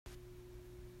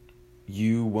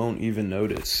you won't even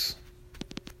notice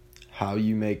how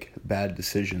you make bad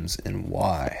decisions and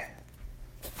why.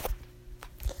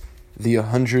 The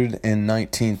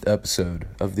 119th episode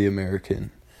of the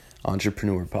American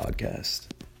Entrepreneur Podcast.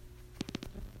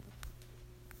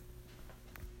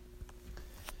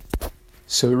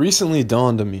 So it recently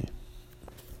dawned on me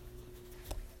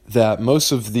that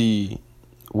most of the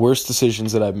worst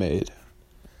decisions that I've made,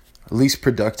 least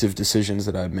productive decisions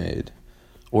that I've made,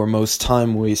 or most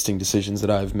time-wasting decisions that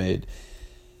I've made,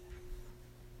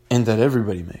 and that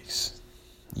everybody makes,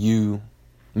 you,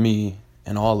 me,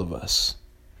 and all of us,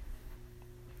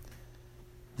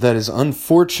 that is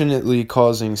unfortunately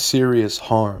causing serious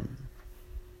harm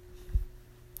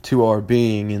to our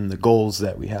being and the goals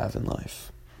that we have in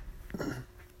life,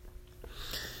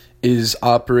 is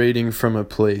operating from a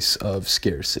place of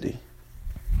scarcity.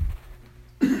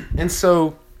 And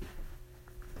so,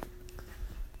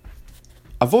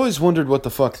 I've always wondered what the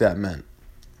fuck that meant.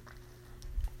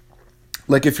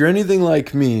 Like, if you're anything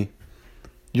like me,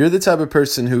 you're the type of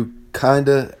person who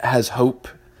kinda has hope,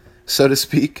 so to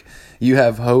speak. You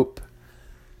have hope.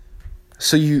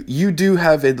 So you do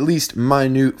have at least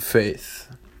minute faith,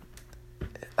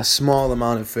 a small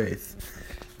amount of faith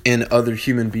in other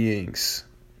human beings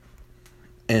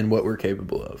and what we're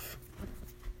capable of.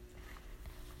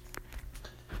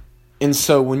 And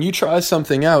so when you try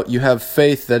something out, you have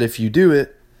faith that if you do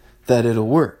it, that it'll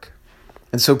work.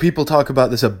 And so people talk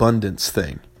about this abundance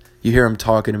thing. You hear them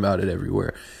talking about it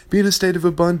everywhere. Be in a state of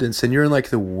abundance, and you're in like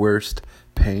the worst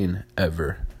pain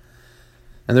ever.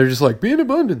 And they're just like, be in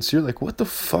abundance. You're like, what the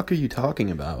fuck are you talking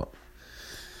about?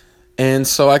 And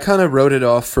so I kind of wrote it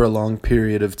off for a long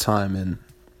period of time, and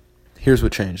here's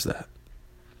what changed that.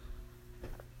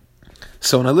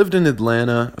 So when I lived in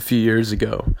Atlanta a few years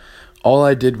ago, all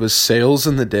I did was sales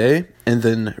in the day and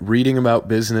then reading about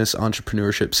business,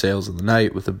 entrepreneurship, sales in the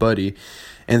night with a buddy,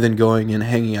 and then going and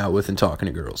hanging out with and talking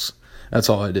to girls. That's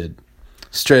all I did.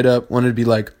 Straight up, wanted to be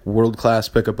like world-class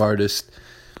pickup artist.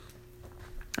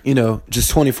 You know,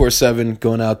 just 24/7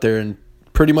 going out there and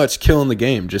pretty much killing the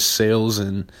game. Just sales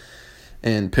and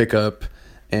pickup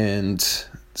and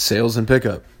sales and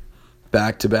pickup.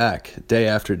 Back to back, day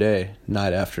after day,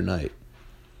 night after night.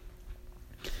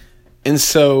 And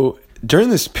so during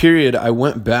this period, I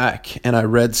went back and I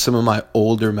read some of my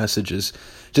older messages,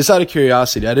 just out of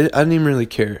curiosity. I didn't even really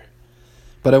care.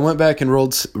 But I went back and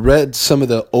read some of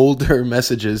the older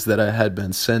messages that I had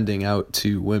been sending out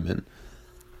to women.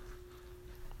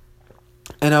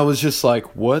 And I was just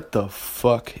like, what the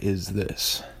fuck is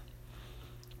this?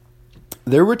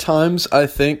 There were times, I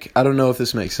don't know if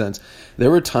this makes sense.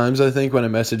 There were times, I think, when I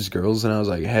messaged girls and I was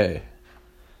like, hey.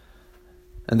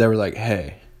 And they were like,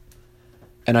 hey.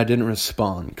 And I didn't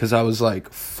respond because I was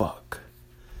like, fuck,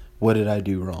 what did I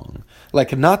do wrong?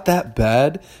 Like, not that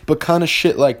bad, but kind of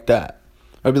shit like that.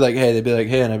 I'd be like, hey, they'd be like,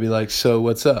 hey, and I'd be like, so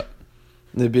what's up?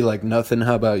 And they'd be like, nothing,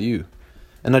 how about you?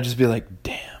 And I'd just be like,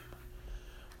 damn,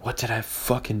 what did I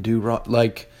fucking do wrong?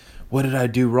 Like, what did I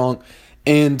do wrong?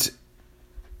 And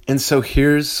so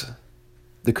here's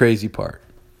the crazy part.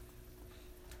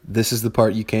 This is the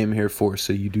part you came here for,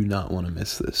 so you do not want to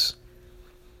miss this.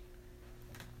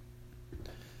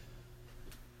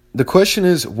 The question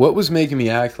is, what was making me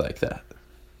act like that?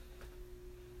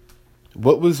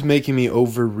 What was making me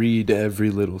overread every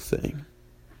little thing?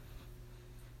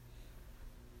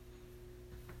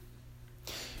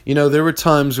 You know, there were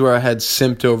times where I had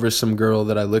simped over some girl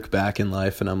that I look back in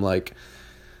life and I'm like,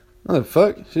 oh, the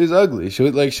fuck? She was ugly.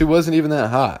 She wasn't even that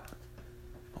hot.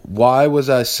 Why was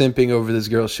I simping over this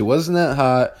girl? She wasn't that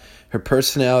hot. Her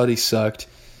personality sucked.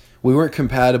 We weren't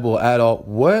compatible at all.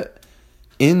 What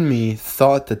in me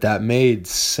thought that made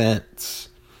sense?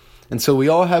 And so we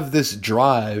all have this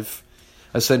drive,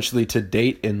 essentially, to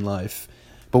date in life.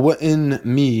 But what in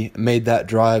me made that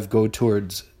drive go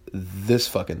towards this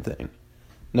fucking thing?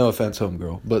 No offense,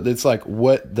 homegirl, but it's like,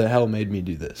 what the hell made me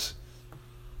do this?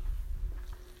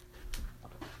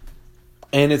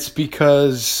 And it's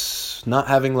because not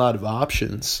having a lot of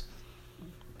options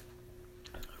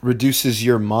reduces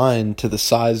your mind to the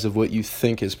size of what you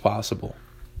think is possible,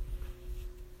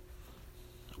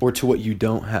 or to what you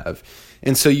don't have.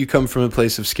 And so you come from a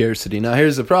place of scarcity. Now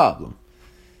here's the problem.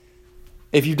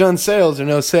 If you've done sales or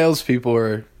know salespeople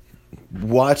or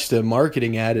watched a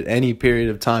marketing ad at any period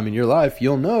of time in your life,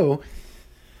 you'll know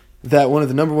that one of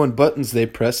the number one buttons they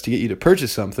press to get you to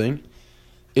purchase something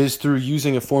is through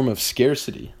using a form of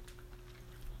scarcity.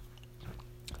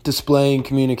 Displaying,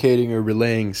 communicating, or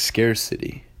relaying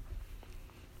scarcity.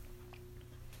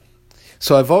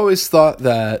 So I've always thought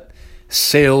that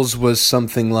sales was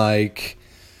something like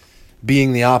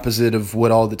being the opposite of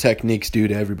what all the techniques do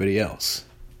to everybody else.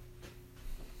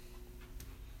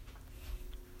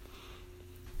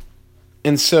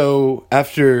 And so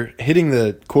after hitting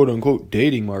the quote unquote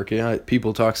dating market,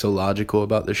 people talk so logical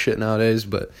about this shit nowadays,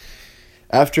 but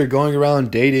after going around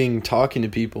dating, talking to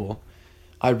people,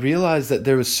 I realized that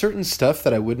there was certain stuff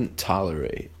that I wouldn't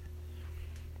tolerate.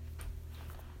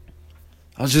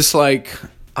 I was just like,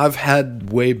 I've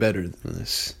had way better than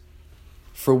this.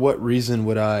 For what reason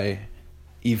would I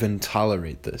even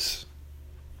tolerate this?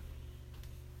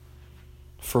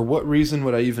 For what reason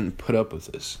would I even put up with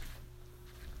this?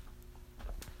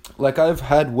 Like, I've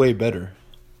had way better.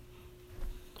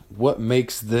 What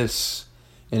makes this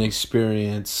an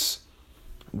experience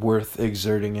worth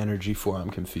exerting energy for? I'm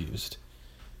confused.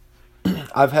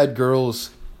 I've had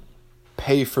girls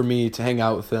pay for me to hang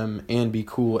out with them and be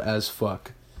cool as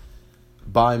fuck.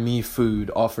 Buy me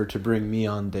food, offer to bring me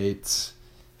on dates.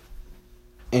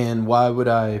 And why would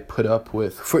I put up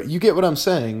with... you get what I'm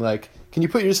saying? Like, can you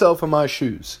put yourself in my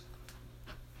shoes?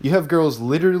 You have girls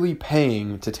literally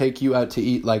paying to take you out to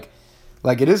eat. Like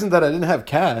it isn't that I didn't have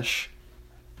cash.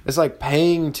 It's like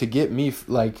paying to get me,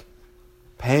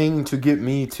 paying to get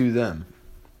me to them.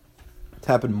 It's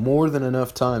happened more than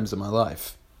enough times in my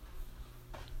life.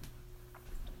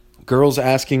 Girls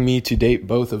asking me to date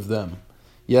both of them.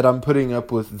 Yet I'm putting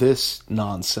up with this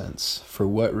nonsense. For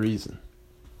what reason?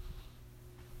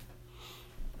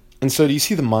 And so do you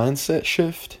see the mindset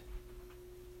shift?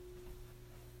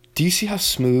 Do you see how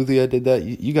smoothly I did that?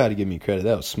 You got to give me credit.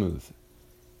 That was smooth.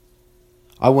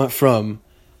 I went from,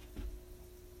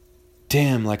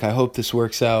 damn, I hope this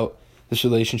works out. This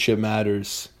relationship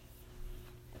matters.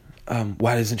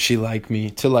 Why doesn't she like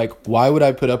me? To why would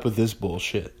I put up with this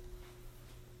bullshit?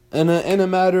 In a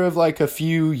matter of a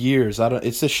few years.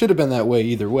 It should have been that way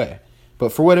either way.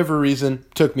 But for whatever reason,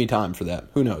 took me time for that.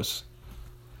 Who knows?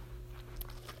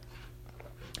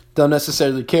 Don't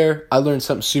necessarily care. I learned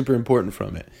something super important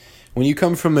from it. When you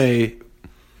come from a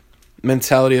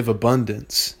mentality of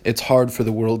abundance, it's hard for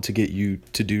the world to get you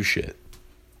to do shit.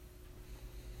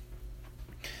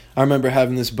 I remember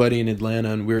having this buddy in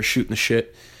Atlanta, and we were shooting the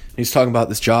shit. And he was talking about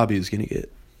this job he was going to get.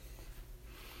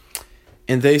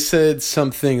 And they said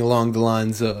something along the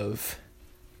lines of,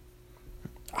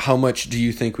 how much do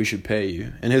you think we should pay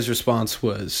you? And his response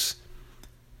was,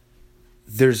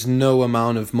 there's no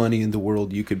amount of money in the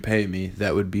world you could pay me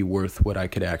that would be worth what I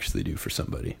could actually do for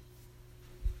somebody.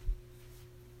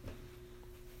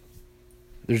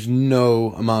 There's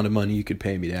no amount of money you could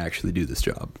pay me to actually do this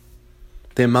job.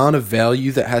 The amount of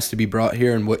value that has to be brought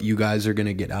here and what you guys are going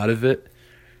to get out of it,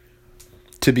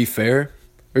 to be fair,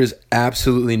 there's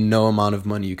absolutely no amount of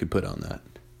money you could put on that.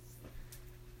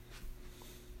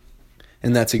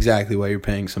 And that's exactly why you're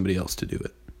paying somebody else to do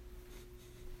it.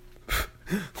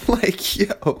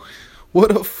 Yo,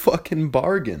 what a fucking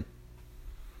bargain.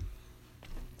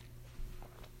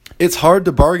 It's hard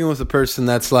to bargain with a person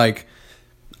that's like,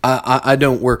 I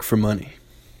don't work for money.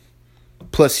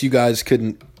 Plus, you guys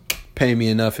couldn't pay me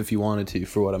enough if you wanted to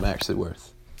for what I'm actually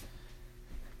worth.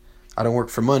 I don't work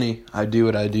for money. I do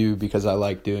what I do because I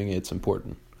like doing it. It's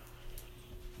important.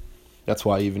 That's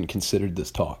why I even considered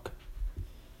this talk.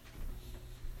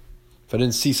 If I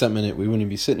didn't see something in it, we wouldn't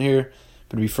be sitting here.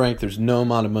 But to be frank, there's no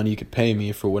amount of money you could pay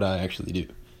me for what I actually do.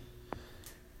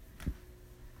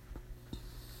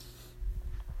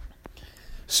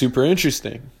 Super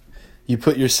interesting. You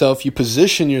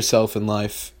position yourself in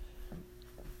life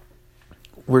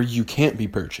where you can't be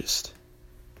purchased.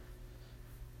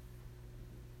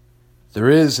 There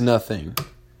is nothing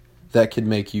that could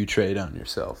make you trade on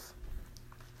yourself,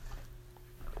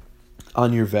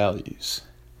 on your values.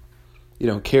 You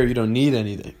don't care, you don't need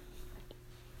anything.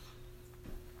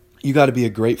 You got to be a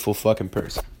grateful fucking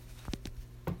person.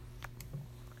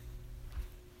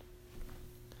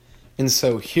 And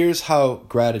so here's how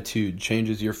gratitude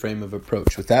changes your frame of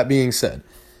approach. With that being said,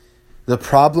 the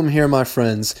problem here, my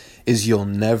friends, is you'll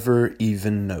never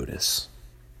even notice.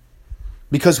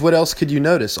 Because what else could you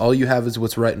notice? All you have is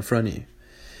what's right in front of you.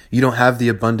 You don't have the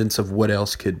abundance of what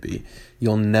else could be.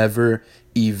 You'll never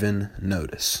even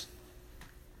notice.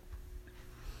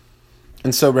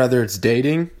 And so whether it's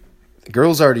dating,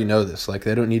 girls already know this.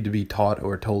 They don't need to be taught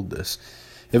or told this.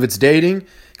 If it's dating,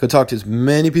 go talk to as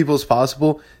many people as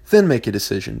possible, then make a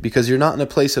decision. Because you're not in a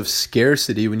place of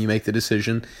scarcity when you make the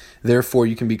decision. Therefore,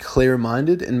 you can be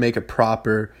clear-minded and make a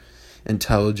proper,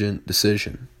 intelligent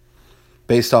decision.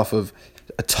 Based off of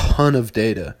a ton of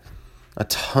data. A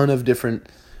ton of different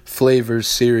flavors,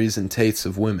 series, and tastes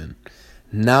of women.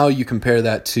 Now you compare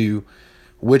that to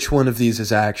which one of these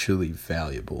is actually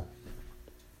valuable.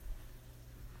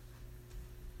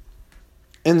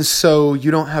 And so you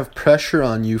don't have pressure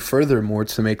on you furthermore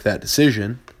to make that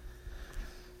decision.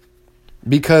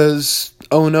 Because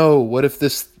oh no, what if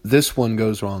this one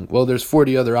goes wrong? Well, there's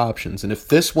 40 other options. And if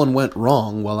this one went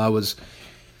wrong while I was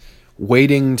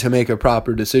waiting to make a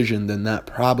proper decision, then that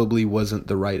probably wasn't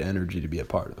the right energy to be a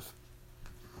part of.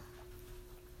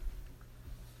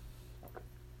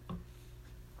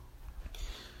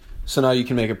 So now you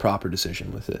can make a proper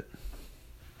decision with it.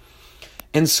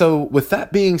 And so with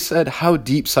that being said, how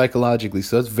deep psychologically?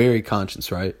 So that's very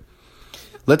conscious, right?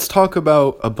 Let's talk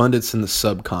about abundance in the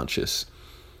subconscious.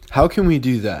 How can we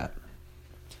do that?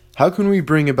 How can we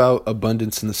bring about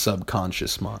abundance in the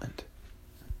subconscious mind?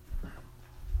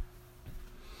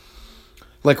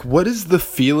 Like, what is the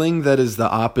feeling that is the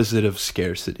opposite of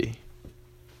scarcity?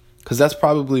 Because that's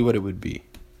probably what it would be.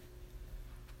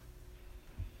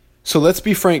 So let's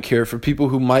be frank here for people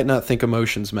who might not think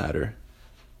emotions matter.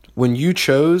 When you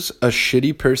chose a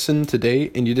shitty person to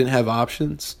date and you didn't have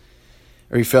options,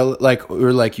 or you felt like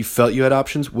you had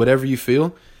options, whatever you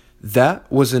feel,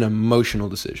 that was an emotional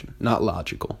decision, not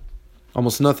logical.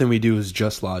 Almost nothing we do is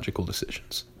just logical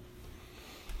decisions.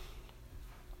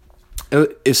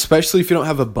 Especially if you don't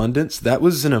have abundance, that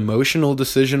was an emotional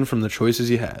decision from the choices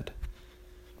you had.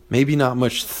 Maybe not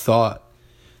much thought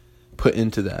put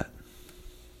into that.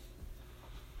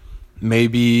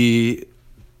 Maybe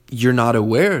you're not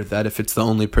aware that if it's the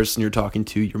only person you're talking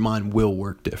to, your mind will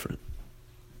work different.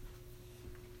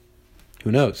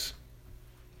 Who knows?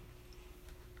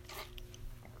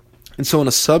 And so on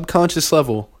a subconscious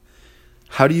level,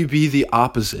 how do you be the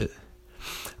opposite?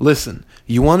 Listen,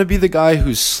 you want to be the guy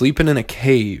who's sleeping in a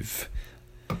cave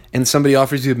and somebody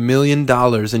offers you $1 million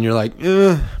and you're like,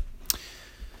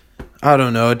 I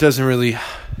don't know, it doesn't really,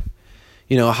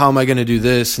 how am I going to do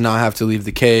this? Now I have to leave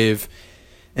the cave.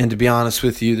 And to be honest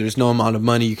with you, there's no amount of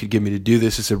money you could give me to do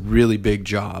this. It's a really big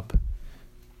job.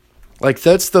 Like,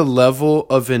 that's the level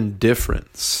of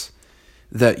indifference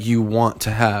that you want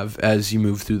to have as you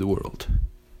move through the world.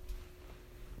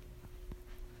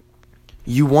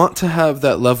 You want to have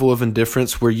that level of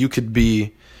indifference where you could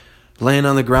be laying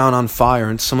on the ground on fire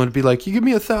and someone would be like, you give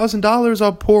me $1,000,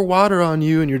 I'll pour water on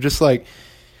you. And you're just like,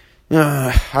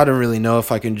 I don't really know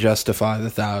if I can justify the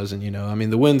 1,000, I mean,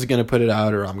 the wind's going to put it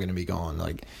out or I'm going to be gone.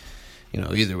 Like,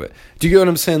 either way. Do you get what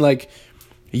I'm saying? Like,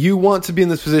 you want to be in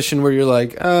this position where you're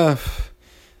like, that's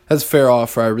a fair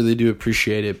offer. I really do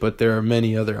appreciate it. But there are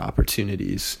many other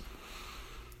opportunities.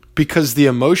 Because the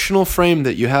emotional frame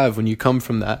that you have when you come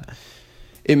from that,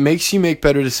 it makes you make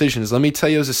better decisions. Let me tell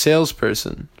you, as a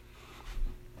salesperson,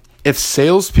 if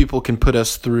salespeople can put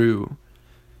us through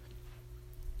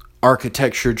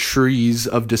architecture trees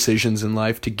of decisions in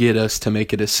life to get us to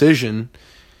make a decision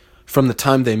from the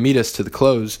time they meet us to the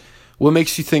close, what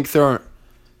makes you think there aren't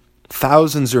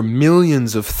thousands or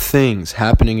millions of things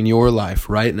happening in your life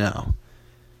right now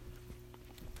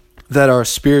that are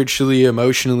spiritually,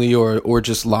 emotionally, or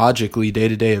just logically,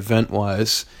 day-to-day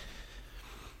event-wise,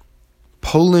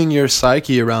 pulling your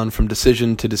psyche around from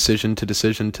decision to decision to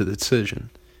decision to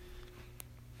decision?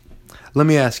 Let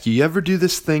me ask you, you ever do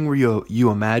this thing where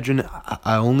you imagine,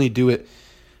 I only do it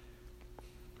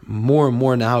more and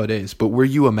more nowadays, but where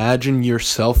you imagine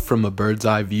yourself from a bird's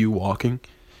eye view walking,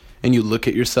 and you look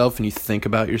at yourself and you think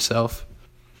about yourself?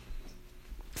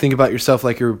 Think about yourself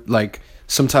like you're like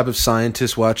some type of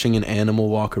scientist watching an animal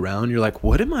walk around. You're like,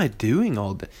 what am I doing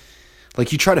all day?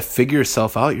 Like, you try to figure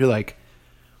yourself out. You're like,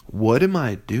 what am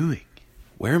I doing?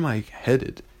 Where am I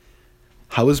headed?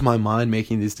 How is my mind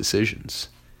making these decisions?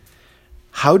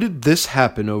 How did this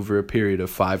happen over a period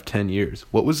of 5-10 years?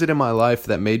 What was it in my life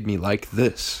that made me like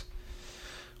this?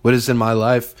 What is in my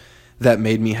life that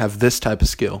made me have this type of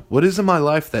skill? What is in my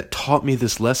life that taught me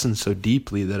this lesson so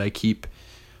deeply that I keep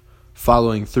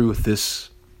following through with this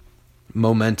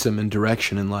momentum and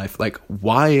direction in life? Like,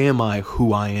 why am I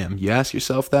who I am? You ask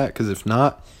yourself that, because if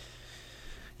not,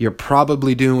 you're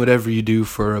probably doing whatever you do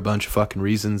for a bunch of fucking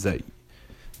reasons that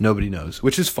nobody knows,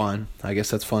 which is fine. I guess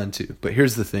that's fine too. But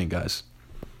here's the thing, guys.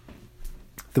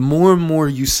 The more and more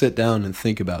you sit down and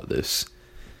think about this,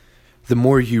 the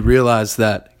more you realize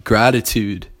that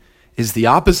gratitude is the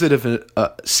opposite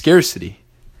of scarcity.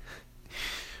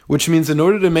 Which means in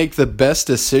order to make the best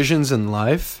decisions in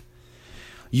life,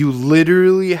 you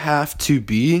literally have to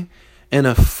be in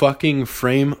a fucking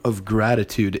frame of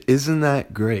gratitude. Isn't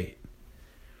that great?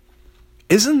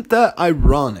 Isn't that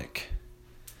ironic?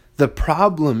 The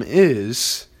problem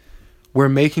is we're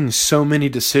making so many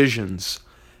decisions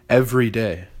every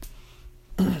day.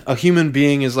 A human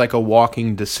being is like a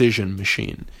walking decision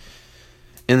machine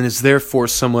and is therefore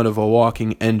somewhat of a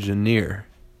walking engineer.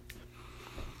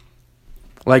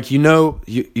 Like, you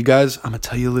guys, I'm going to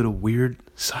tell you a little weird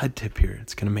side tip here.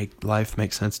 It's going to make life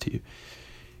make sense to you.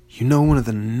 You know one of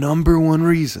the number one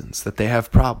reasons that they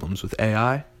have problems with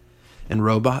AI and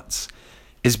robots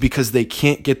is because they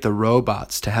can't get the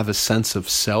robots to have a sense of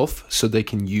self so they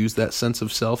can use that sense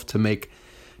of self to make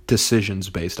decisions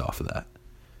based off of that.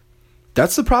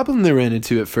 That's the problem they ran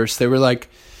into at first. They were like,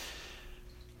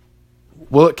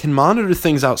 well, it can monitor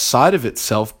things outside of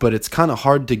itself, but it's kind of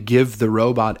hard to give the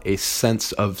robot a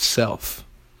sense of self.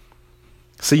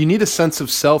 So you need a sense of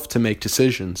self to make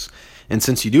decisions. And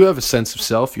since you do have a sense of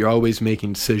self, you're always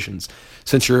making decisions.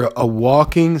 Since you're a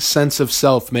walking sense of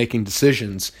self making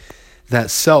decisions,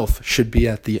 that self should be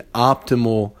at the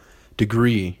optimal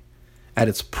degree, at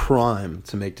its prime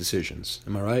to make decisions.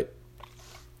 Am I right?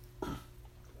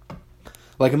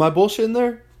 Like, am I bullshitting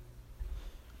there?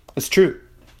 It's true.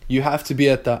 You have to be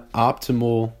at the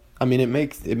optimal. I mean, it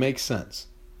makes sense.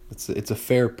 It's a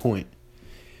fair point.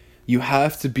 You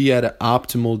have to be at an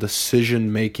optimal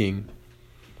decision making.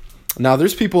 Now,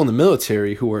 there's people in the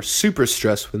military who are super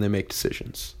stressed when they make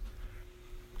decisions.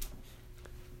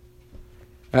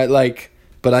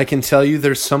 But I can tell you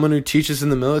there's someone who teaches in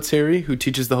the military, who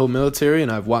teaches the whole military,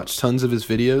 and I've watched tons of his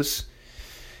videos.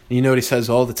 And you know what he says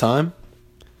all the time?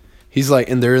 He's like,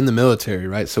 and they're in the military,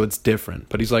 right? So it's different.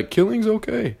 But he's like, killing's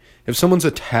okay. If someone's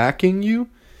attacking you,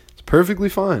 it's perfectly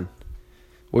fine.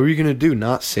 What are you going to do?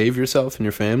 Not save yourself and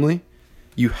your family?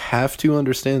 You have to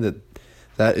understand that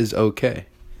that is okay.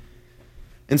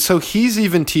 And so he's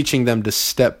even teaching them to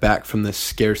step back from this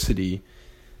scarcity,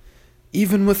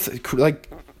 even with like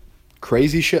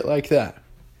crazy shit like that.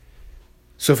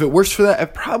 So if it works for that,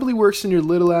 it probably works in your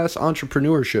little ass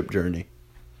entrepreneurship journey.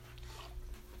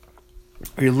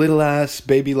 Or your little ass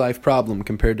baby life problem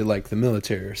compared to like the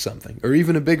military or something. Or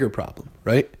even a bigger problem,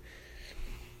 right?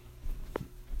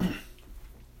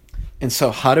 And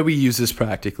so how do we use this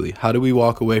practically? How do we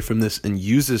walk away from this and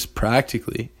use this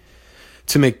practically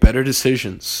to make better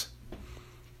decisions?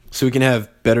 So we can have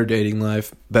better dating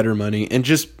life, better money, and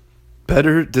just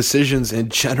better decisions in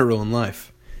general in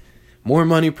life. More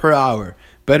money per hour,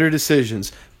 better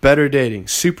decisions, better dating,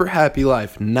 super happy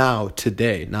life now,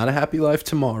 today. Not a happy life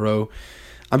tomorrow.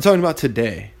 I'm talking about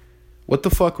today. What the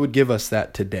fuck would give us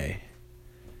that today?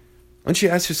 Don't you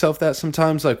ask yourself that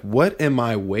sometimes? Like, what am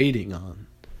I waiting on?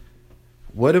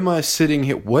 What am I sitting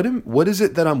here? What is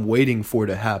it that I'm waiting for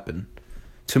to happen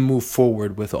to move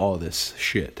forward with all this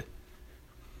shit?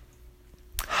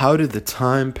 How did the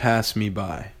time pass me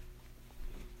by?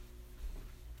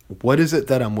 What is it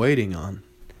that I'm waiting on?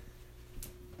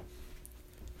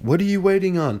 What are you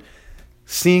waiting on?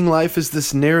 Seeing life as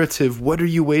this narrative, what are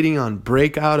you waiting on?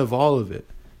 Break out of all of it.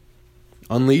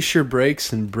 Unleash your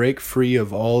brakes and break free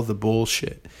of all the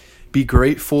bullshit. Be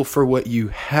grateful for what you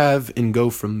have and go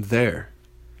from there.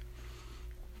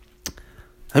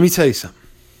 Let me tell you something.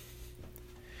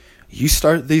 You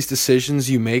start these decisions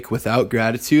you make without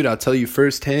gratitude, I'll tell you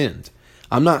firsthand.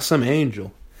 I'm not some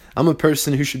angel. I'm a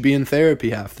person who should be in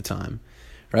therapy half the time,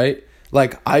 right?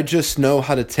 Like, I just know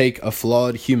how to take a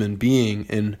flawed human being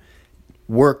and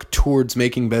work towards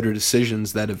making better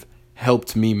decisions that have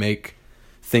helped me make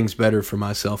things better for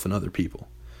myself and other people.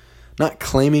 Not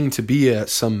claiming to be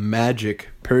some magic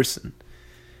person.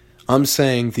 I'm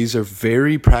saying these are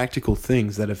very practical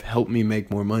things that have helped me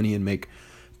make more money and make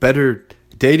better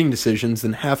dating decisions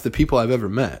than half the people I've ever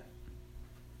met.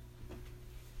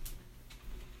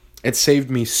 It saved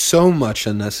me so much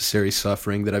unnecessary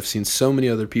suffering that I've seen so many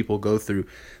other people go through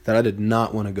that I did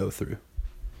not want to go through.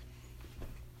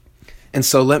 And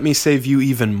so let me save you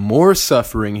even more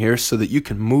suffering here so that you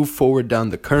can move forward down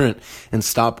the current and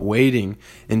stop waiting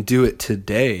and do it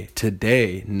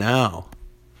today, now.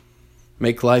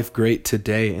 Make life great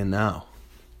today and now.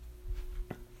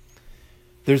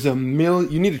 There's you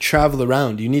need to travel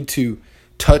around. You need to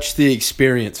touch the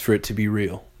experience for it to be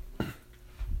real.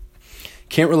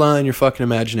 Can't rely on your fucking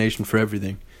imagination for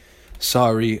everything.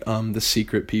 Sorry, the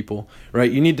secret people, right?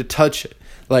 You need to touch it.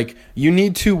 Like, you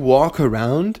need to walk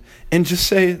around and just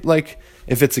say, like,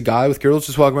 if it's a guy with girls,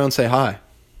 just walk around and say hi.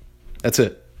 That's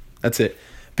it.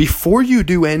 Before you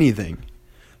do anything,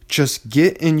 just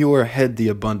get in your head the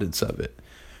abundance of it.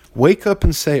 Wake up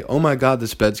and say, oh my God,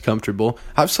 this bed's comfortable.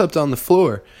 I've slept on the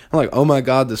floor. I'm like, oh my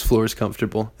God, this floor is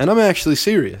comfortable. And I'm actually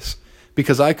serious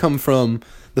because I come from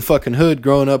the fucking hood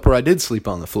growing up where I did sleep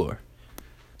on the floor.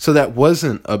 So that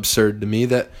wasn't absurd to me,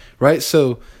 right?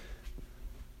 So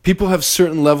people have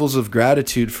certain levels of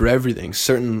gratitude for everything,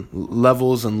 certain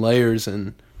levels and layers,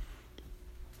 and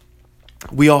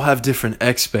we all have different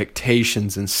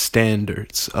expectations and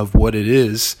standards of what it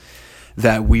is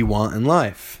that we want in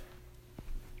life.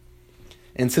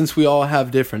 And since we all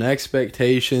have different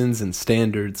expectations and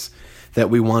standards that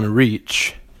we want to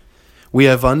reach, we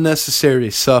have unnecessary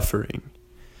suffering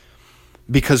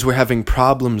because we're having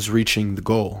problems reaching the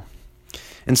goal.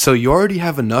 And so you already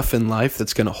have enough in life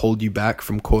that's going to hold you back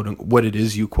from what it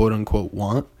is you quote unquote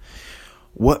want.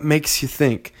 What makes you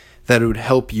think that it would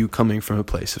help you coming from a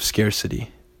place of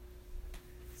scarcity?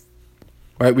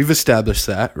 Right, we've established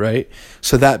that, right?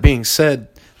 So that being said,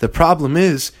 the problem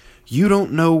is you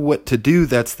don't know what to do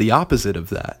that's the opposite of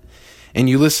that. And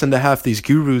you listen to half these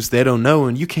gurus, they don't know,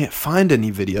 and you can't find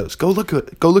any videos. Go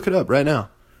look it up right now.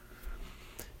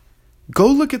 Go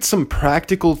look at some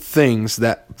practical things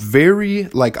that very,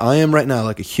 like I am right now,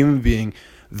 like a human being,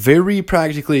 very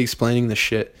practically explaining the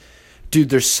shit. Dude,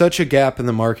 there's such a gap in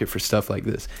the market for stuff like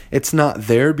this. It's not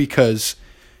there because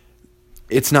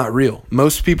it's not real.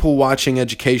 Most people watching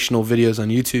educational videos on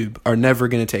YouTube are never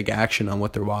going to take action on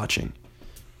what they're watching.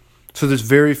 So there's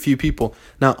very few people.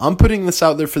 Now, I'm putting this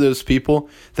out there for those people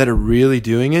that are really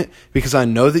doing it because I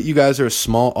know that you guys are a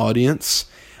small audience.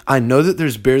 I know that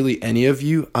there's barely any of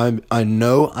you. I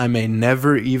know I may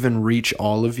never even reach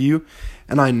all of you.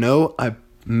 And I know I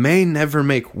may never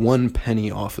make 1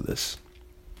 penny off of this.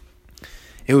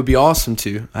 It would be awesome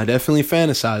to. I definitely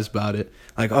fantasize about it.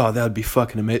 Like, oh, that would be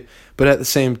fucking amazing. But at the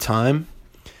same time,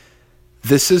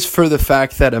 this is for the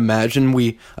fact that imagine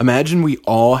we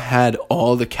all had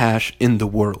all the cash in the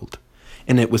world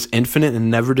and it was infinite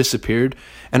and never disappeared,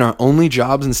 and our only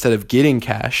jobs instead of getting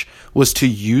cash was to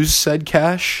use said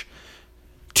cash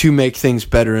to make things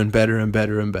better and better and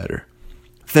better and better.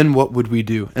 Then what would we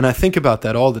do? And I think about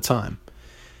that all the time.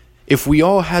 If we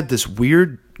all had this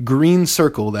weird green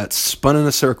circle that spun in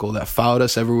a circle that followed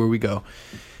us everywhere we go,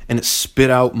 and it spit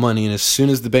out money, and as soon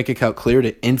as the bank account cleared,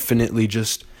 it infinitely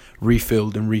just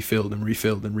refilled and refilled and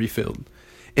refilled and refilled.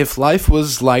 If life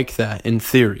was like that in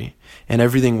theory, and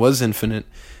everything was infinite,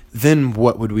 then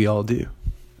what would we all do?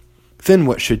 Then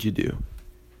what should you do?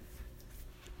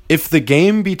 If the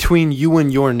game between you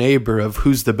and your neighbor of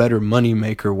who's the better money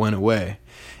maker went away,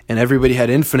 and everybody had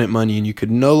infinite money and you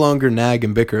could no longer nag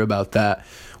and bicker about that,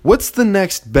 what's the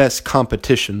next best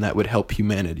competition that would help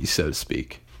humanity, so to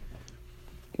speak?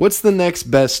 What's the next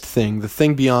best thing? The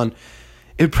thing beyond,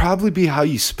 it'd probably be how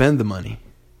you spend the money.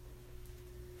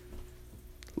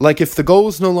 Like if the goal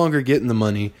is no longer getting the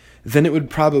money, then it would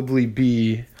probably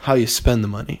be how you spend the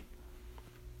money.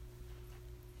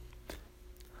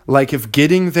 Like if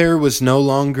getting there was no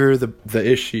longer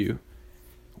the issue,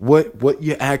 what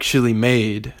you actually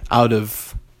made out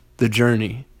of the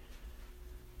journey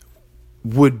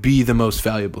would be the most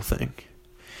valuable thing.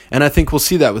 And I think we'll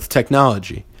see that with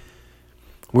technology,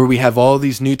 where we have all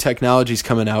these new technologies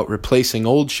coming out, replacing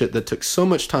old shit that took so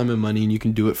much time and money, and you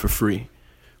can do it for free.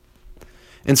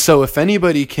 And so if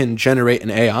anybody can generate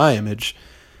an AI image,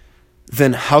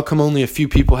 then how come only a few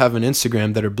people have an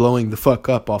Instagram that are blowing the fuck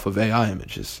up off of AI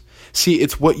images? See,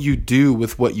 it's what you do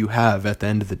with what you have at the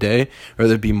end of the day,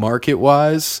 whether it be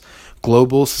market-wise,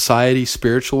 global, society,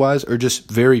 spiritual-wise, or just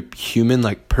very human,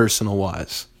 like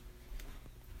personal-wise.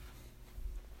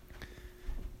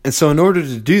 And so in order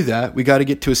to do that, we got to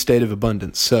get to a state of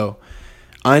abundance. So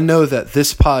I know that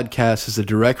this podcast is a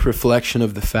direct reflection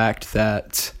of the fact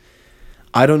that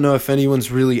I don't know if anyone's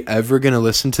really ever going to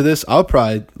listen to this. I'll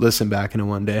probably listen back in it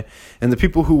one day. And the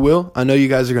people who will, I know you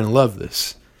guys are going to love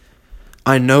this.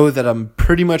 I know that I'm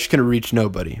pretty much going to reach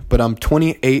nobody, but I'm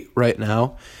 28 right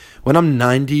now. When I'm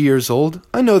 90 years old,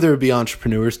 I know there will be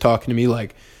entrepreneurs talking to me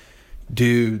like,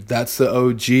 dude, that's the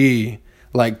OG.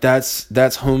 Like, that's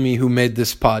homie who made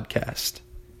this podcast.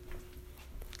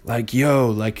 Like, yo,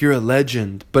 like you're a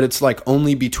legend. But it's like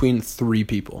only between 3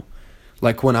 people.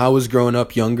 Like when I was growing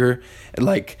up younger,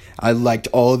 like I liked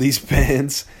all these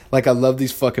bands. Like I love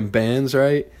these fucking bands,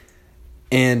 right?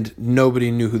 And nobody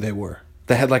knew who they were.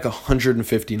 They had like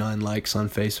 159 likes on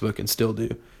Facebook and still do.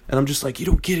 And I'm just like, you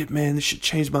don't get it, man. This shit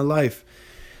changed my life.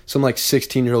 Some like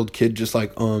 16-year-old kid just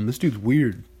like, this dude's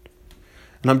weird.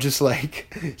 And I'm just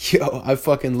like, yo, I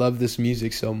fucking love this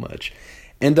music so much.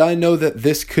 And I know that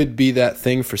this could be that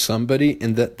thing for somebody,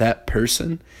 and that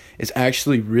person is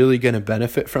actually really going to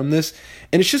benefit from this.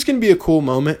 And it's just going to be a cool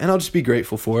moment, and I'll just be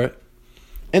grateful for it.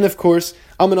 And of course,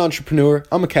 I'm an entrepreneur.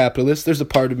 I'm a capitalist. There's a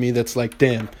part of me that's like,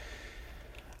 damn,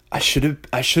 I should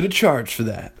have charged for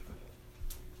that.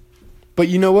 But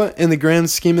you know what? In the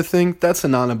grand scheme of things, that's a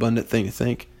non-abundant thing to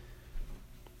think.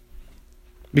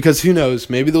 Because who knows?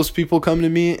 Maybe those people come to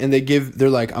me and they're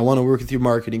like, I want to work with your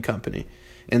marketing company.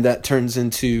 And that turns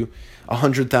into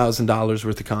 $100,000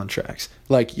 worth of contracts.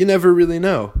 Like, you never really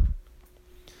know.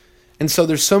 And so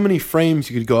there's so many frames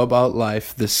you could go about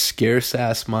life, this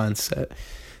scarce-ass mindset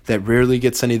that rarely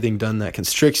gets anything done, that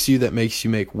constricts you, that makes you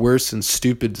make worse and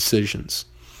stupid decisions.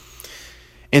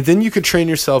 And then you could train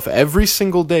yourself every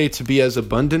single day to be as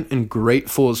abundant and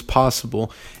grateful as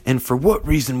possible. And for what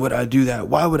reason would I do that?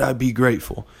 Why would I be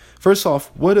grateful? First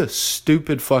off, what a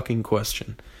stupid fucking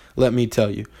question. Let me tell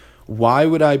you. Why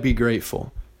would I be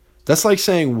grateful? That's like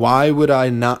saying, why would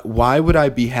I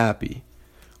be happy?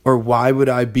 Or why would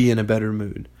I be in a better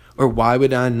mood? Or why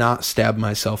would I not stab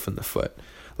myself in the foot?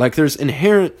 Like, there's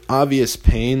inherent obvious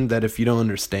pain that if you don't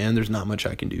understand, there's not much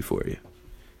I can do for you.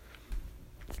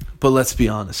 But let's be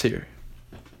honest here.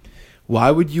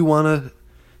 Why would you want to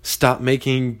stop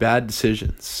making bad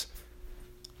decisions?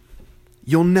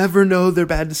 You'll never know they're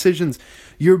bad decisions.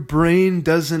 Your brain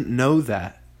doesn't know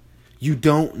that. You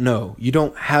don't know. You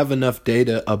don't have enough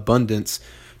data abundance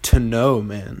to know,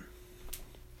 man.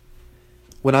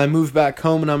 When I move back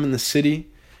home and I'm in the city,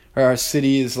 or our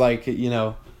city is like,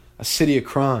 a city of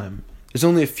crime, there's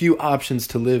only a few options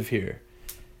to live here.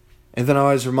 And then I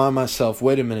always remind myself,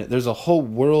 wait a minute, there's a whole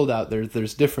world out there.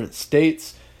 There's different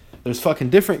states. There's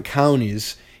fucking different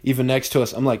counties even next to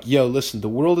us. I'm like, yo, listen, the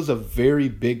world is a very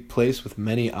big place with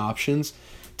many options.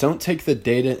 Don't take the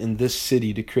data in this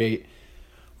city to create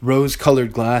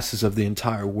rose-colored glasses of the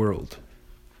entire world.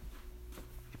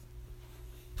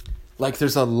 Like,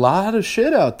 there's a lot of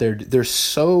shit out there. There's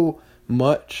so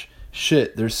much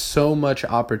shit. There's so much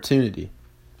opportunity.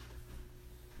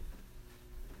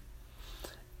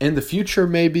 In the future,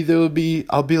 maybe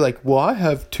I'll be like, well, I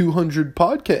have 200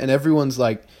 podcasts. And everyone's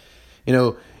like,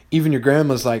 even your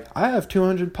grandma's like, I have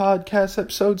 200 podcast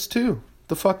episodes too.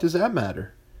 The fuck does that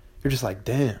matter? You're just like,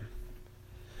 damn.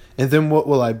 And then what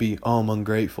will I be? Oh, I'm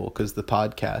ungrateful because the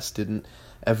podcast didn't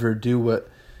ever do what...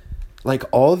 Like,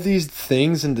 all these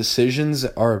things and decisions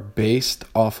are based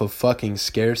off of fucking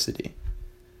scarcity.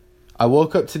 I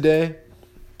woke up today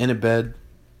in a bed,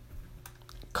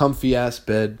 comfy ass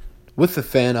bed, with the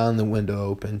fan on, the window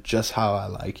open, just how I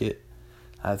like it.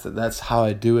 That's how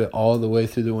I do it all the way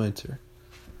through the winter.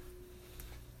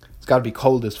 It's got to be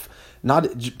cold as...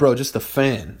 just the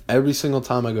fan. Every single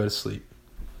time I go to sleep.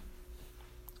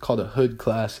 Called a hood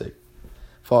classic.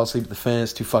 Fall asleep with the fan.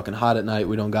 It's too fucking hot at night.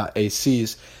 We don't got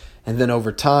ACs. And then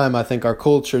over time, I think our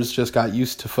cultures just got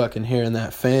used to fucking hearing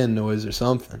that fan noise or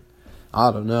something.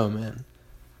 I don't know, man.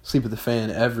 Sleep with the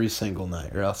fan every single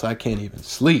night, or else I can't even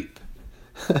sleep.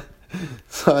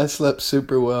 So I slept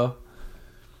super well.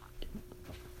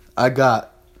 I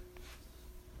got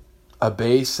a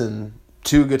bass and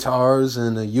 2 guitars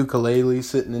and a ukulele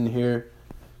sitting in here.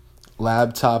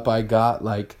 Laptop I got.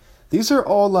 Like, these are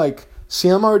all like... See,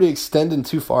 I'm already extending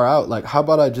too far out. Like, how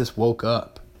about I just woke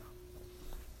up?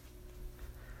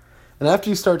 And after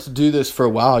you start to do this for a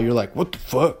while, you're like, what the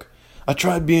fuck? I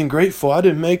tried being grateful. I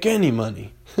didn't make any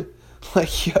money.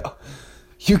 Like, yo,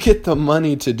 you get the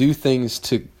money to do things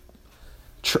to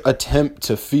attempt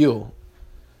to feel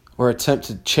or attempt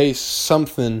to chase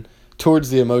something towards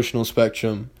the emotional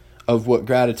spectrum of what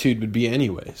gratitude would be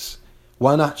anyways.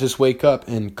 Why not just wake up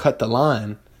and cut the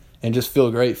line and just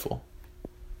feel grateful?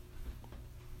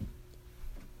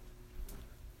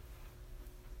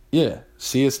 Yeah,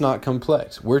 see, it's not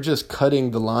complex. We're just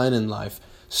cutting the line in life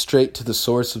straight to the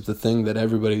source of the thing that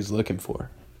everybody's looking for.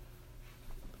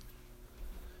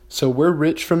 So we're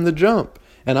rich from the jump.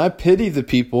 And I pity the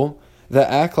people that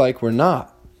act like we're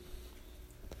not.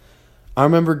 I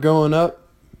remember growing up,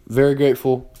 very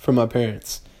grateful for my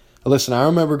parents. Listen, I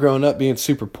remember growing up being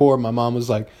super poor. My mom was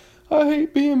like, I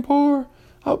hate being poor.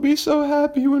 I'll be so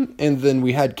happy when... And then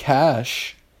we had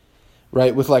cash,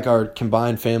 right, with like our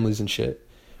combined families and shit.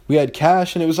 We had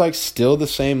cash, and it was like still the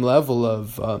same level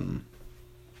of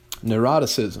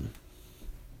neuroticism.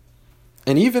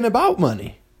 And even about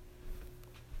money.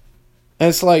 And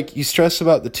it's like you stress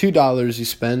about the $2 you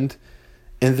spend,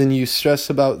 and then you stress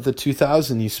about the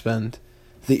 $2,000 you spend.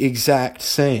 The exact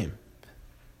same.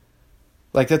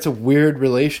 Like, that's a weird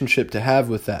relationship to have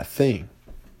with that thing.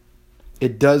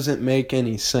 It doesn't make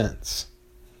any sense.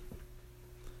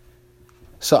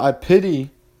 So I pity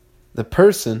the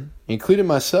person, including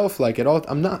myself, like at all.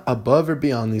 I'm not above or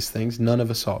beyond these things. None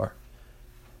of us are.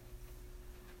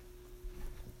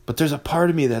 But there's a part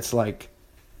of me that's like,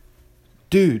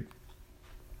 dude,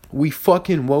 we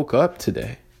fucking woke up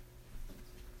today.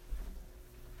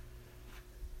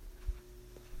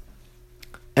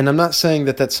 And I'm not saying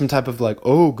that that's some type of like,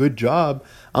 oh, good job.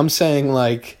 I'm saying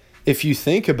like, if you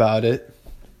think about it,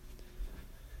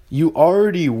 you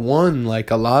already won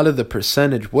like a lot of the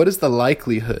percentage. What is the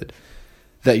likelihood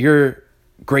that your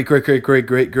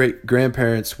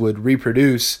great-great-great-great-great-grandparents would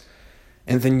reproduce,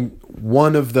 and then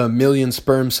one of the million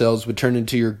sperm cells would turn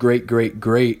into your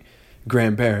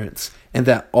great-great-great-grandparents, and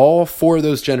that all 4 of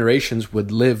those generations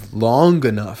would live long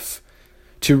enough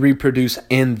to reproduce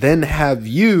and then have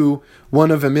you one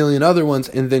of a million other ones,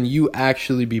 and then you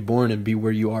actually be born and be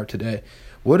where you are today.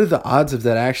 What are the odds of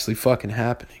that actually fucking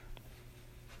happening?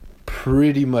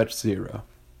 Pretty much zero.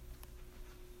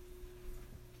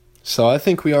 So I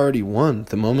think we already won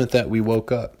the moment that we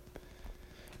woke up.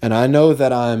 And I know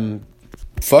that I'm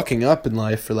fucking up in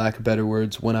life, for lack of better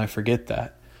words, when I forget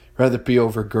that. Whether it be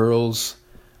over girls,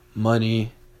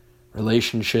 money,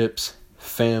 relationships,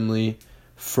 family,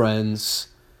 friends,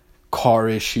 car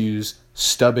issues,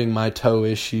 stubbing my toe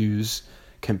issues,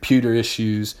 computer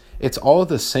issues. It's all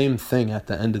the same thing at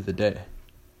the end of the day.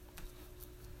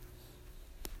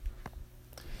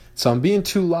 So I'm being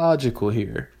too logical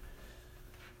here.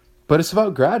 But it's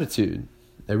about gratitude.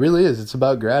 It really is. It's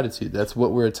about gratitude. That's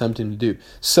what we're attempting to do.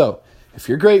 So, if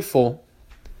you're grateful,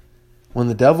 when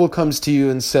the devil comes to you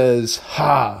and says,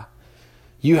 "Ha,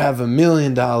 you have $1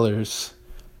 million,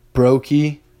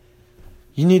 brokey.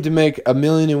 You need to make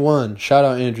 1,000,001. Shout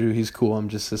out Andrew. He's cool. I'm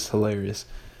just this hilarious.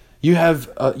 You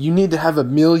need to have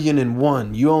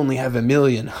 1,000,001. You only have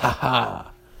 1,000,000. Ha ha.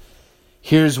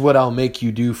 Here's what I'll make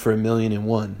you do for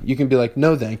 1,000,001. You can be like,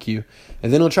 no, thank you.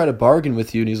 And then he'll try to bargain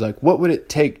with you. And he's like, what would it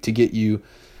take to get you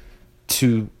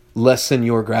to lessen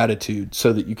your gratitude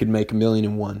so that you could make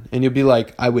 1,000,001? And you'll be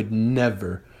like, I would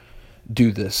never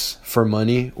do this for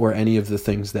money or any of the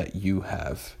things that you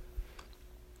have.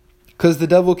 Because the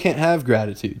devil can't have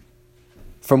gratitude.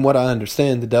 From what I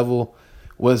understand, the devil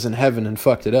was in heaven and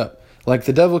fucked it up. Like,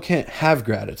 the devil can't have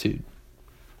gratitude.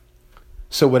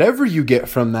 So whatever you get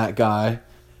from that guy,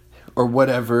 or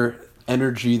whatever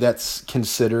energy that's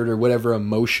considered, or whatever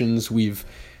emotions we've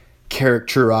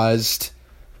characterized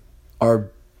our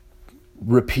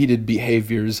repeated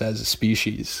behaviors as a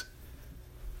species,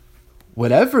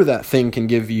 whatever that thing can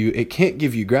give you, it can't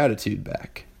give you gratitude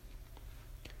back.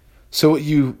 So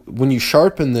when you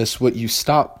sharpen this, what you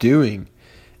stop doing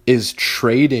is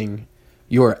trading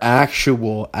your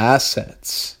actual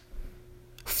assets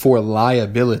for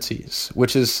liabilities,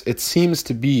 which is, it seems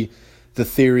to be the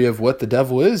theory of what the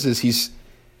devil is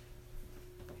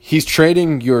he's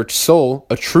trading your soul,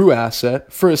 a true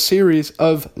asset, for a series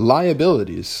of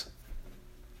liabilities.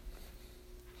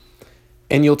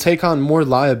 And you'll take on more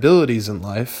liabilities in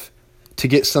life to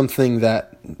get something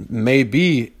that may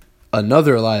be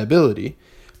another liability,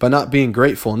 by not being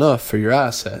grateful enough for your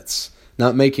assets,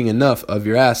 not making enough of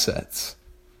your assets.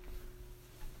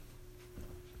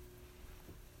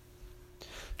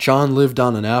 John lived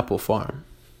on an apple farm.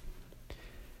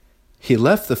 He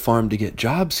left the farm to get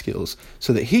job skills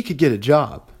so that he could get a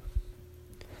job,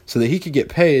 so that he could get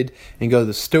paid and go to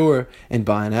the store and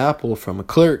buy an apple from a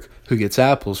clerk who gets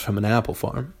apples from an apple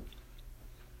farm.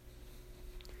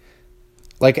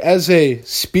 Like, as a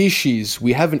species,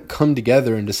 we haven't come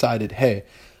together and decided, hey,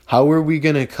 how are we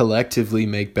going to collectively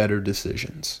make better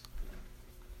decisions?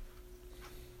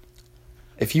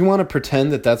 If you want to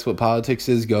pretend that that's what politics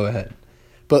is, go ahead.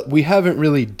 But we haven't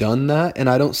really done that, and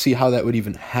I don't see how that would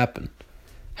even happen.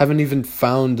 Haven't even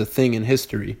found a thing in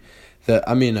history that,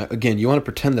 again, you want to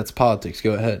pretend that's politics,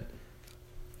 go ahead.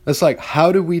 It's like,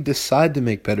 how do we decide to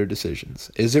make better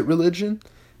decisions? Is it religion?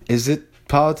 Is it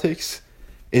politics?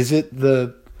 Is it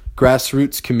the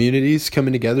grassroots communities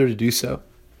coming together to do so?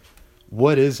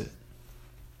 What is it?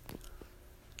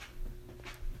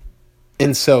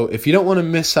 And so, if you don't want to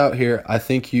miss out here, I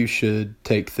think you should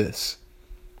take this.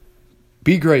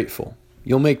 Be grateful.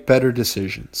 You'll make better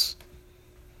decisions.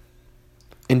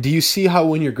 And do you see how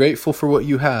when you're grateful for what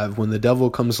you have, when the devil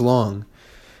comes along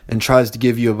and tries to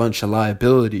give you a bunch of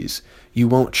liabilities, you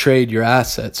won't trade your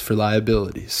assets for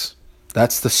liabilities?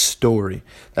 That's the story.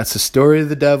 That's the story of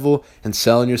the devil and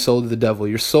selling your soul to the devil.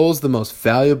 Your soul's the most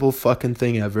valuable fucking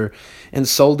thing ever, and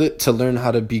sold it to learn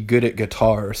how to be good at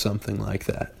guitar or something like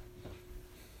that.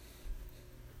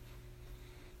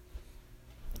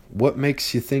 What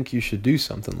makes you think you should do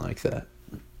something like that?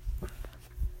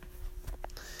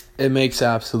 It makes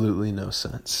absolutely no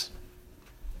sense.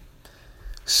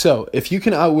 So, if you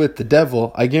can outwit the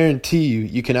devil, I guarantee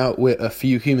you can outwit a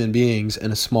few human beings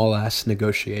in a small-ass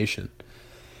negotiation.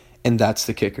 And that's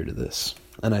the kicker to this.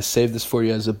 And I saved this for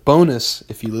you as a bonus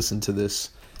if you listen to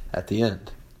this at the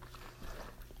end.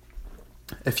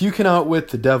 If you can outwit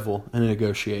the devil in a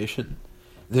negotiation,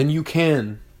 then you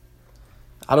can,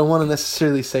 I don't want to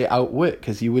necessarily say outwit,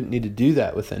 because you wouldn't need to do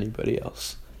that with anybody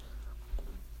else.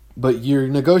 But you're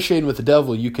negotiating with the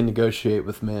devil, you can negotiate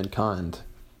with mankind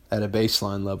at a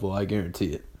baseline level, I guarantee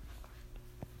it.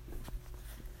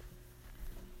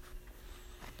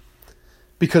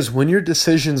 Because when your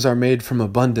decisions are made from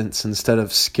abundance instead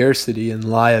of scarcity and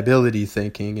liability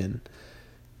thinking and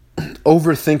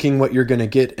overthinking what you're going to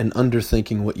get and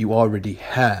underthinking what you already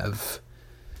have,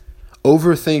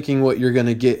 Overthinking what you're going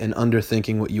to get and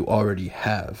underthinking what you already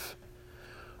have.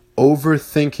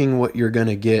 Overthinking what you're going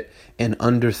to get and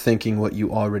underthinking what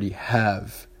you already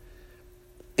have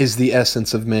is the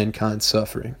essence of mankind's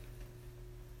suffering.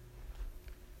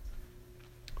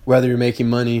 Whether you're making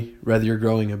money, whether you're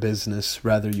growing a business,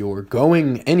 whether you're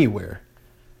going anywhere,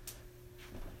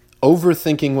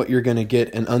 overthinking what you're going to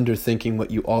get and underthinking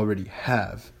what you already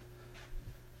have.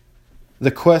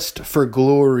 The quest for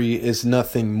glory is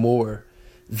nothing more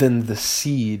than the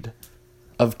seed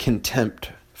of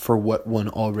contempt for what one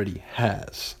already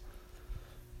has.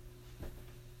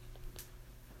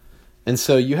 And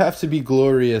so you have to be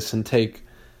glorious and take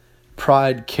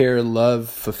pride, care, love,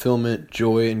 fulfillment,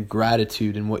 joy, and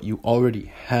gratitude in what you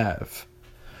already have.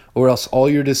 Or else all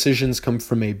your decisions come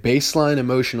from a baseline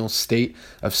emotional state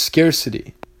of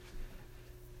scarcity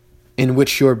in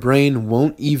which your brain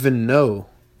won't even know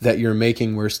that you're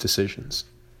making worse decisions.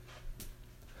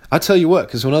 I'll tell you what,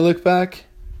 because when I look back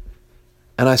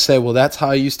and I say, well, that's how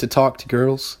I used to talk to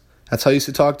girls. That's how I used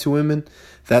to talk to women.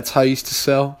 That's how I used to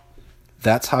sell.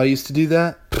 That's how I used to do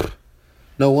that.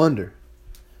 No wonder.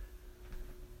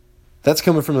 That's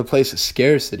coming from a place of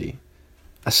scarcity.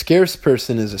 A scarce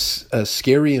person is a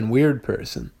scary and weird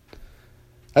person.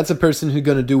 That's a person who's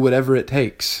going to do whatever it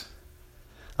takes.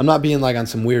 I'm not being like on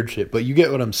some weird shit, but you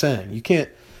get what I'm saying. You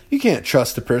can't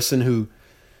trust a person who...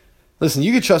 Listen,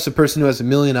 you can trust a person who has a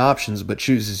million options but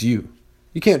chooses you.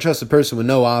 You can't trust a person with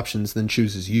no options then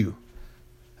chooses you.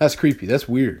 That's creepy. That's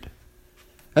weird.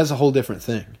 That's a whole different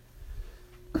thing.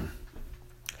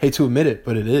 Hate to admit it,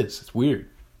 but it is. It's weird.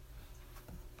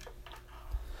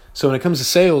 So when it comes to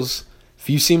sales, if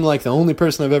you seem like the only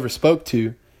person I've ever spoke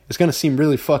to, it's going to seem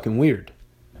really fucking weird.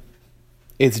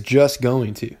 It's just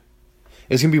going to.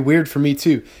 It's going to be weird for me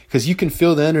too, because you can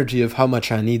feel the energy of how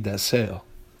much I need that sale.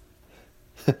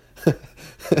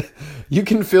 You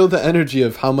can feel the energy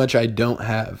of how much I don't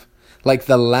have. Like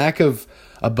the lack of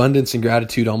abundance and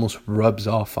gratitude almost rubs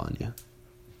off on you.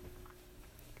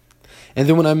 And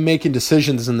then when I'm making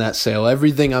decisions in that sale,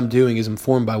 everything I'm doing is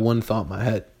informed by one thought in my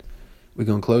head. We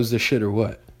gonna close this shit or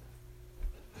what?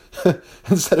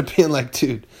 Instead of being like,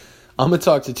 dude, I'm gonna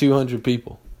talk to 200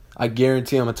 people. I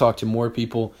guarantee I'm gonna talk to more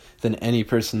people than any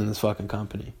person in this fucking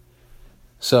company.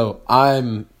 So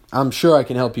I'm sure I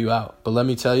can help you out. But let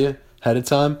me tell you, ahead of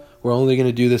time, we're only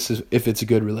gonna do this if it's a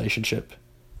good relationship.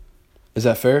 Is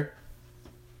that fair?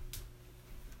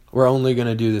 We're only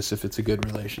gonna do this if it's a good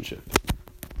relationship.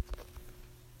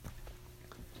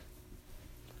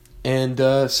 And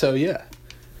so yeah.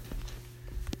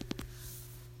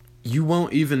 You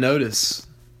won't even notice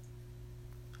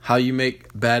how you make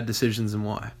bad decisions and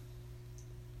why.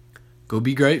 Go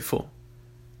be grateful,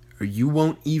 or you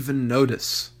won't even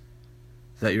notice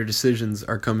that your decisions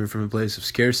are coming from a place of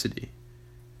scarcity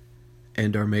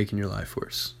and are making your life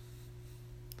worse.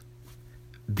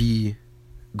 Be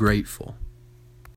grateful.